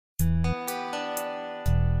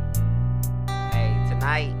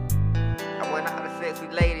tonight, I want all the sexy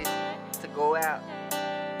ladies to go out.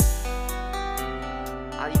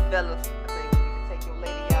 All you fellas, I think you can take your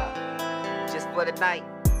lady out just for the night.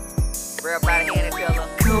 Grab by the hand and tell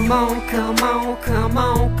her, come on, come on, come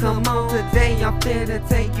on, come on. Today I'm finna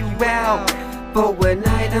take you out for a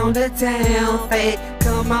night on the town. Say,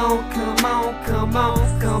 come on, come on, come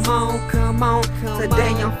on, come on, come on.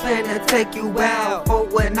 Today I'm finna take you out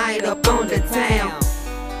for a night up on the town.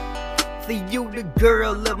 See, you the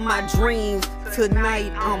girl of my dreams.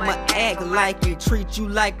 Tonight I'ma act like it, treat you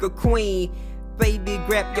like a queen. Baby,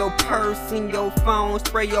 grab your purse and your phone,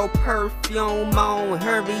 spray your perfume on.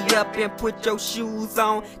 Hurry up and put your shoes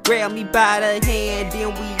on. Grab me by the hand,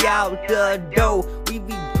 then we out the door. We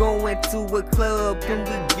be going to a club, when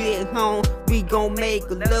we get home, we gon' make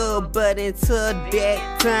love. But until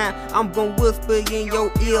that time, I'm gon' whisper in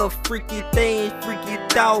your ear, freaky things, freaky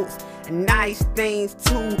thoughts, nice things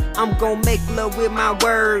too. I'm gon' make love with my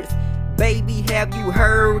words. Baby, have you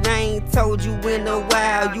heard? I ain't told you in a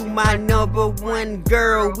while. You my #1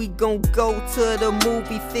 girl. We gon' go to the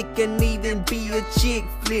movies. It can even be a chick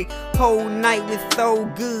flick. Whole night was so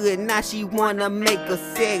good. Now she wanna make a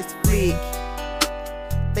sex flick.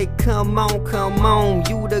 They come on.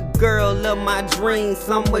 You the girl of my dreams.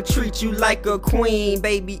 I'ma treat you like a queen.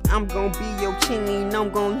 Baby, I'm gon' be your king.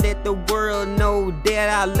 I'm gon' let the world know that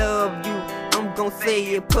I love you. I'm gon' say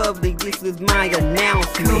it public, this is my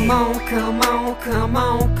announcement. Come on, come on, come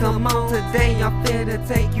on, come on. Today I'm finna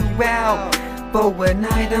take you out for a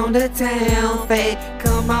night on the town. Say,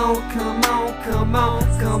 come on, come on, come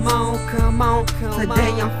on, come on, come on.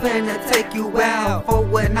 Today I'm finna take you out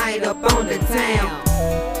for a night up on the town.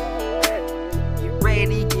 Get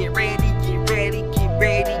ready, get ready, get ready, get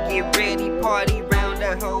ready, get ready. Party round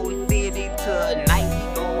the whole city tonight,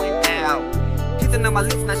 we going out. Kissing on my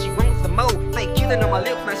lips, now she wants some more. Say kissing on my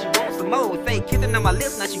lips, now she wants some more. Say kissing on my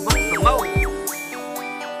lips, now she wants some more.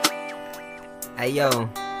 Hey yo,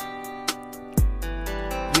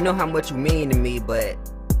 you know how much you mean to me, but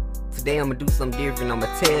today I'ma do something different. I'ma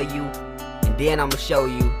tell you, and then I'ma show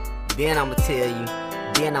you, then I'ma tell you,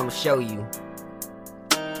 then I'ma show you.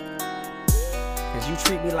 Cause you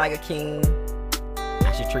treat me like a king,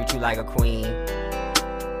 I should treat you like a queen.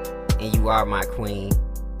 And you are my queen,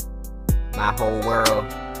 my whole world.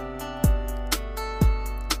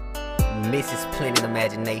 Mrs. Plenty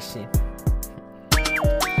Imagination.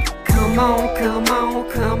 Come on, come on,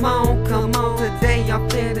 come on, come on. Today I'm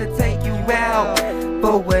finna take you out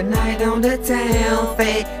for a night on the town.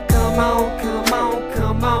 Say, come on, come on,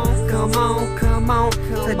 come on, come on, come on.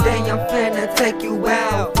 Today I'm finna take you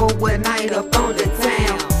out for a night up